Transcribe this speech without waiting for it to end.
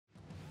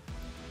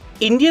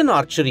Indian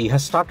Archery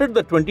has started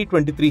the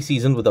 2023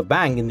 season with a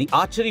bang in the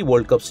Archery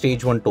World Cup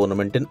Stage 1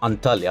 tournament in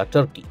Antalya,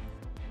 Turkey.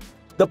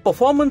 The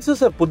performances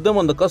have put them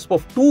on the cusp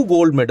of 2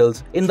 gold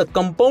medals in the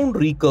compound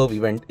recurve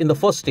event in the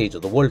first stage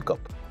of the World Cup.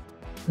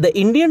 The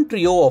Indian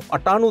trio of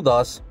Atanu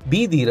Das,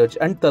 B. Dheeraj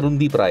and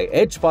Tarundeep Rai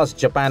edged past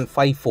Japan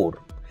 5-4.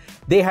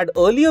 They had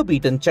earlier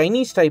beaten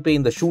Chinese Taipei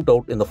in the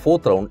shootout in the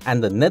 4th round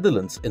and the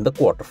Netherlands in the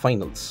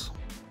quarterfinals.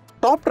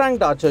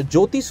 Top-ranked archer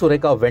Jyoti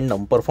Sureka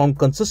Vennam performed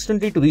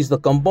consistently to reach the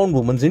compound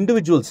women's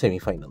individual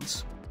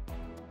semi-finals.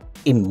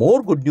 In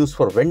more good news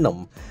for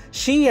Vennam,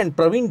 she and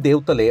Praveen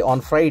Devtale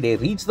on Friday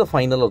reached the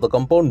final of the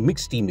compound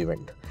mixed team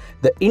event.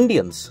 The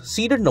Indians,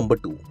 seeded number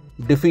 2,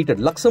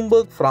 defeated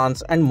Luxembourg,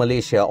 France and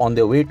Malaysia on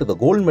their way to the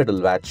gold medal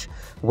match,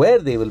 where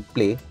they will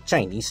play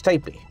Chinese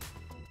Taipei.